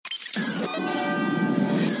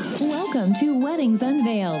Welcome to Weddings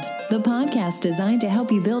Unveiled, the podcast designed to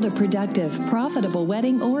help you build a productive, profitable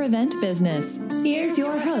wedding or event business. Here's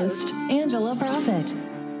your host, Angela Profit.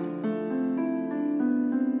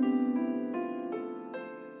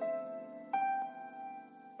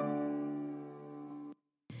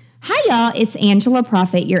 Hi, y'all. It's Angela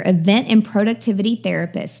Profit, your event and productivity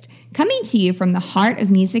therapist, coming to you from the heart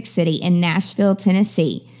of Music City in Nashville,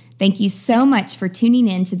 Tennessee. Thank you so much for tuning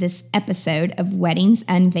in to this episode of Weddings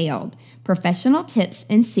Unveiled, professional tips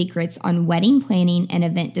and secrets on wedding planning and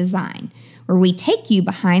event design, where we take you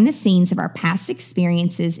behind the scenes of our past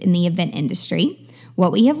experiences in the event industry,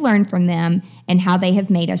 what we have learned from them, and how they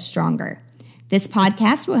have made us stronger. This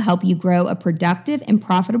podcast will help you grow a productive and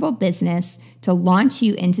profitable business to launch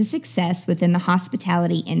you into success within the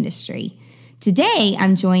hospitality industry. Today,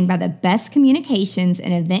 I'm joined by the best communications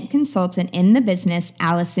and event consultant in the business,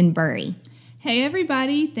 Allison Burry. Hey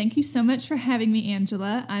everybody, thank you so much for having me,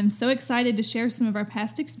 Angela. I'm so excited to share some of our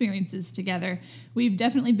past experiences together. We've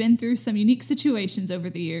definitely been through some unique situations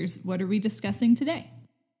over the years. What are we discussing today?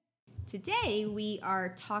 Today, we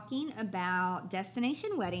are talking about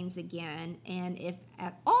destination weddings again, and if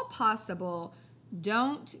at all possible,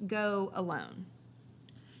 don't go alone.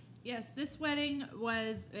 Yes, this wedding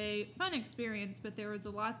was a fun experience, but there was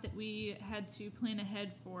a lot that we had to plan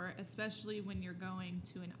ahead for, especially when you're going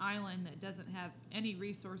to an island that doesn't have any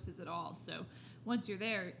resources at all. So once you're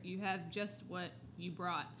there, you have just what you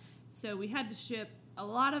brought. So we had to ship a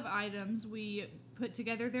lot of items. We put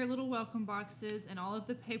together their little welcome boxes and all of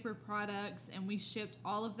the paper products, and we shipped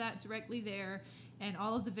all of that directly there. And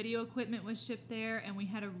all of the video equipment was shipped there, and we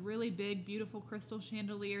had a really big, beautiful crystal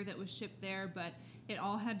chandelier that was shipped there, but it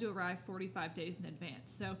all had to arrive 45 days in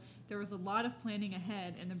advance. So there was a lot of planning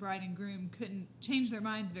ahead, and the bride and groom couldn't change their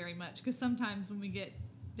minds very much, because sometimes when we get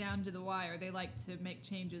down to the wire, they like to make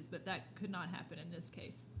changes, but that could not happen in this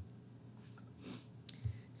case.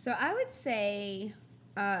 So I would say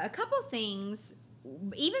a couple things.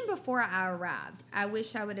 Even before I arrived, I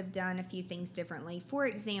wish I would have done a few things differently. For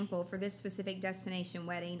example, for this specific destination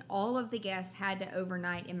wedding, all of the guests had to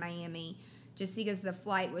overnight in Miami just because the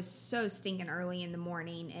flight was so stinking early in the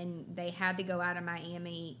morning, and they had to go out of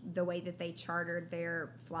Miami the way that they chartered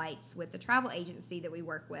their flights with the travel agency that we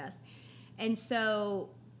work with. And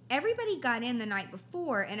so everybody got in the night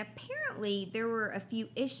before, and apparently there were a few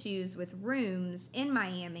issues with rooms in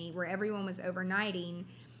Miami where everyone was overnighting.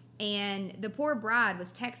 And the poor bride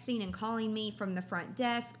was texting and calling me from the front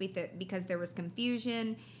desk because there was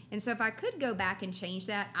confusion. And so if I could go back and change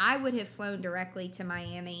that, I would have flown directly to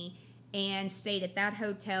Miami and stayed at that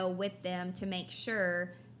hotel with them to make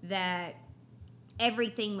sure that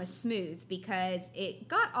everything was smooth, because it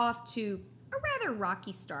got off to a rather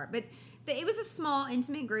rocky start. But it was a small,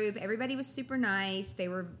 intimate group. Everybody was super nice. They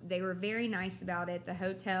were very nice about it. The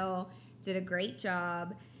hotel did a great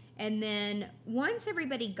job. And then once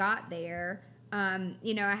everybody got there, I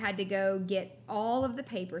had to go get all of the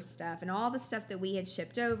paper stuff and all the stuff that we had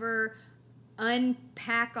shipped over,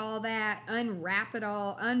 unpack all that, unwrap it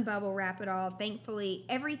all, unbubble wrap it all. Thankfully,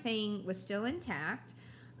 everything was still intact.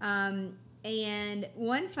 And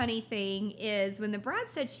one funny thing is, when the bride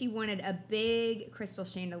said she wanted a big crystal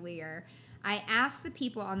chandelier, I asked the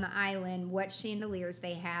people on the island what chandeliers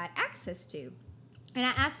they had access to. And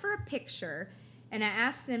I asked for a picture. And I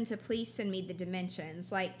asked them to please send me the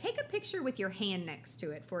dimensions. Like, take a picture with your hand next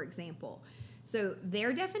to it, for example. So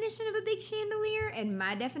their definition of a big chandelier and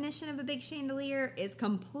my definition of a big chandelier is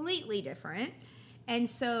completely different. And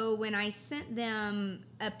so when I sent them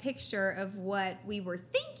a picture of what we were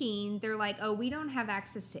thinking, they're like, oh, we don't have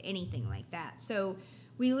access to anything like that. So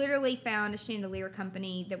we literally found a chandelier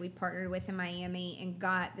company that we partnered with in Miami and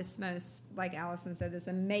got this like Allison said, this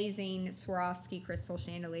amazing Swarovski crystal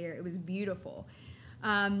chandelier. It was beautiful.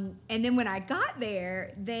 And then when I got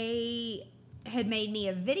there, they had made me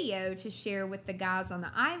a video to share with the guys on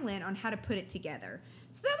the island on how to put it together.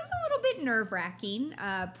 So that was a little bit nerve-wracking,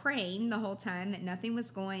 praying the whole time that nothing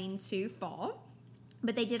was going to fall.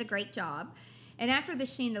 But they did a great job. And after the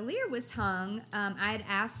chandelier was hung, I had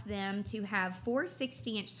asked them to have 4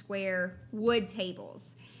 60-inch square wood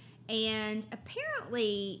tables. And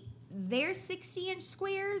apparently their 60-inch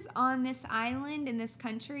squares on this island in this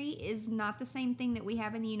country is not the same thing that we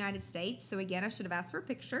have in the United States. So again, I should have asked for a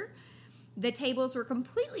picture. The tables were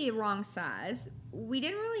completely the wrong size. We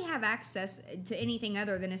didn't really have access to anything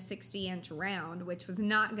other than a 60-inch round, which was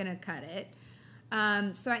not going to cut it.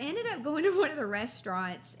 So I ended up going to one of the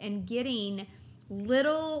restaurants and getting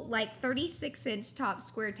little, like 36-inch top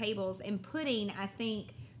square tables and putting, I think,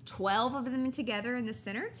 12 of them together in the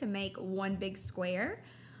center to make one big square.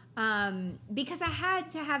 because I had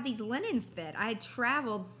to have these linens fit. I had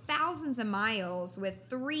traveled thousands of miles with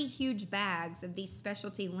 3 huge bags of these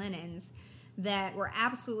specialty linens that were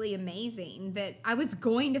absolutely amazing, that I was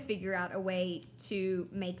going to figure out a way to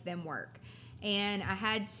make them work. And I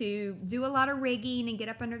had to do a lot of rigging and get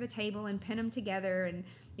up under the table and pin them together. And,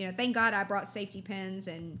 thank God I brought safety pins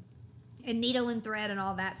and needle and thread and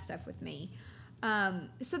all that stuff with me.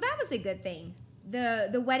 So that was a good thing.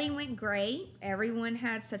 The wedding went great. Everyone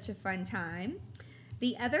had such a fun time.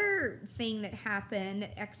 The other thing that happened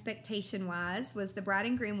expectation-wise was the bride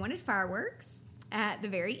and groom wanted fireworks at the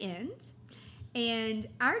very end. And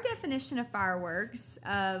our definition of fireworks,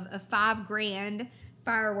 of a $5,000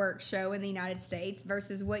 fireworks show in the United States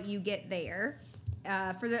versus what you get there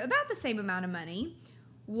for about the same amount of money,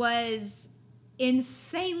 was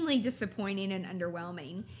insanely disappointing and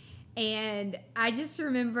underwhelming. And I just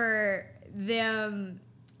remember them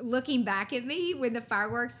looking back at me when the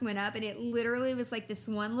fireworks went up, and it literally was like this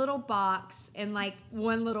one little box and like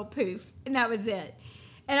one little poof, and that was it.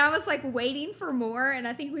 And I was like waiting for more, and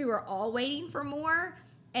I think we were all waiting for more.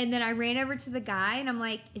 And then I ran over to the guy, and I'm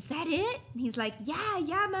like, "Is that it?" And he's like,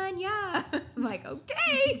 "Yeah, man, yeah." I'm like,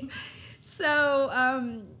 "Okay." So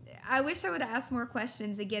I wish I would have asked more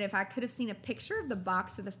questions. Again, if I could have seen a picture of the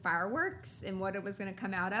box of the fireworks and what it was going to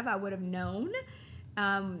come out of, I would have known.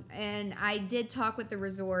 And I did talk with the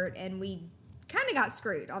resort, and we kind of got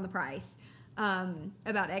screwed on the price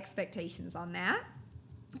about expectations on that.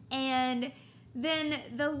 And then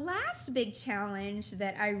the last big challenge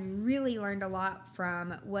that I really learned a lot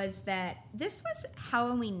from was that this was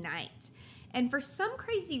Halloween night. And for some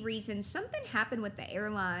crazy reason, something happened with the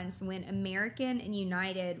airlines when American and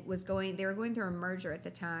United they were going through a merger at the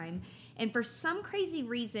time. And for some crazy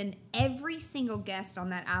reason, every single guest on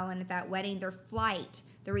that island at that wedding,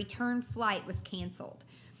 the return flight was canceled.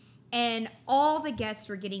 And all the guests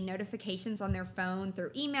were getting notifications on their phone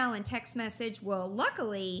through email and text message. Well,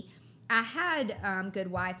 luckily, I had good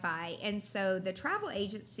Wi-Fi. And so the travel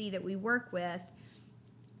agency that we work with,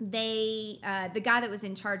 the guy that was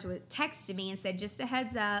in charge texted me and said, "Just a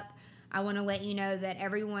heads up, I want to let you know that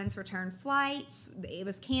everyone's return flights, it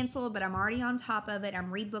was canceled, but I'm already on top of it.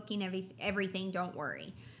 I'm rebooking everything. Don't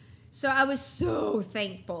worry." So I was so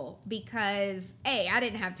thankful because A, I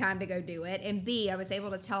didn't have time to go do it, and B, I was able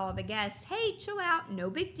to tell all the guests, "Hey, chill out, no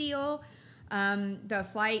big deal. The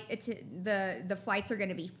flights are going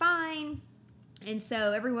to be fine." And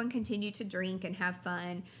so everyone continued to drink and have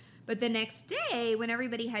fun. But the next day, when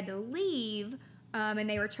everybody had to leave, and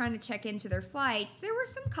they were trying to check into their flights, there were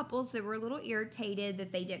some couples that were a little irritated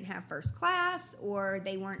that they didn't have first class, or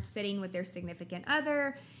they weren't sitting with their significant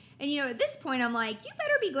other. And, at this point, I'm like, you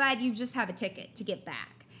better be glad you just have a ticket to get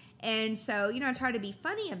back. And so, I tried to be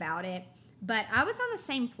funny about it. But I was on the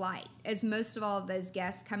same flight as most of all of those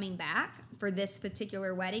guests coming back for this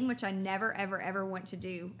particular wedding, which I never, ever, ever want to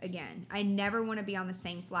do again. I never want to be on the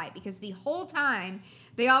same flight because the whole time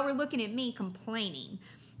they all were looking at me complaining.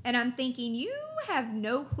 And I'm thinking, you have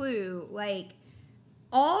no clue, like,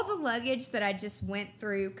 all the luggage that I just went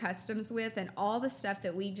through customs with and all the stuff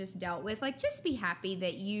that we just dealt with, like, just be happy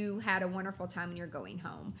that you had a wonderful time when you're going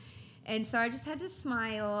home. And so I just had to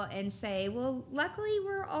smile and say, well, luckily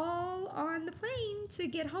we're all on the plane to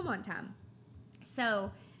get home on time.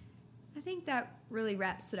 So I think that really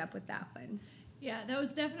wraps it up with that one. Yeah, that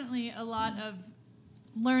was definitely a lot of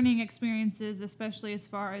learning experiences, especially as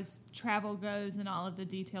far as travel goes and all of the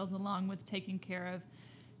details, along with taking care of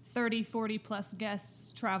 30, 40 plus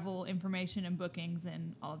guests, travel information and bookings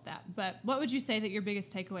and all of that. But what would you say that your biggest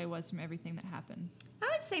takeaway was from everything that happened? I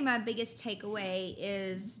would say my biggest takeaway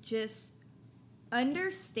is just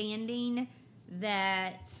understanding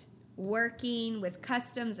that working with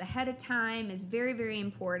customs ahead of time is very, very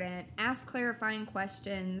important. Ask clarifying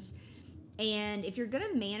questions. And if you're going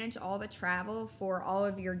to manage all the travel for all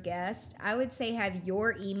of your guests, I would say have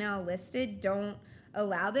your email listed. Don't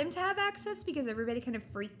allow them to have access because everybody kind of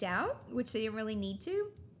freaked out, which they didn't really need to.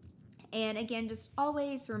 And again, just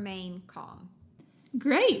always remain calm.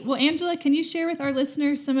 Great. Well, Angela, can you share with our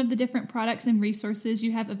listeners some of the different products and resources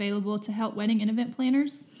you have available to help wedding and event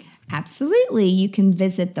planners? Absolutely. You can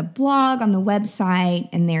visit the blog on the website,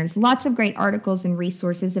 and there's lots of great articles and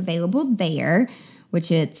resources available there, which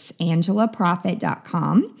it's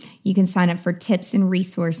angelaprofit.com. You can sign up for tips and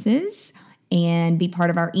resources and be part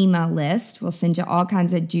of our email list. We'll send you all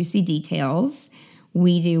kinds of juicy details.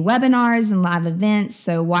 We do webinars and live events,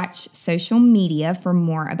 so watch social media for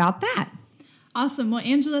more about that. Awesome. Well,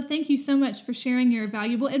 Angela, thank you so much for sharing your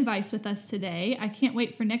valuable advice with us today. I can't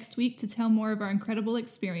wait for next week to tell more of our incredible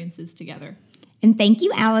experiences together. And thank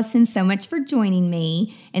you, Allison, so much for joining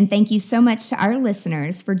me. And thank you so much to our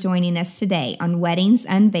listeners for joining us today on Weddings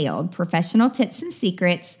Unveiled, professional tips and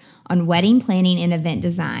secrets on wedding planning and event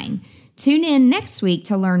design. Tune in next week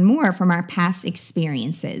to learn more from our past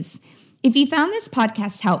experiences. If you found this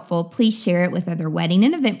podcast helpful, please share it with other wedding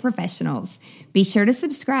and event professionals. Be sure to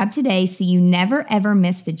subscribe today so you never ever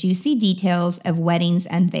miss the juicy details of Weddings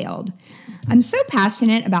Unveiled. I'm so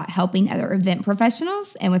passionate about helping other event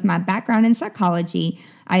professionals, and with my background in psychology,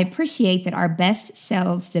 I appreciate that our best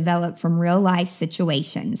selves develop from real-life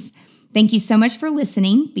situations. Thank you so much for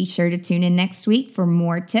listening. Be sure to tune in next week for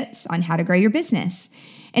more tips on how to grow your business.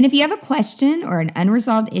 And if you have a question or an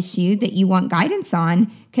unresolved issue that you want guidance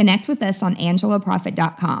on, connect with us on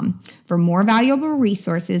angelaprofit.com. For more valuable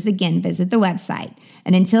resources, again, visit the website.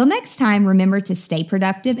 And until next time, remember to stay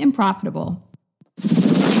productive and profitable.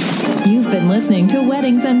 You've been listening to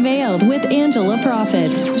Weddings Unveiled with Angela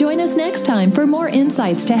Profit. Join us next time for more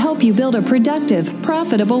insights to help you build a productive,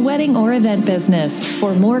 profitable wedding or event business.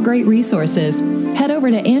 For more great resources, head over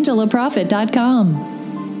to angelaprofit.com.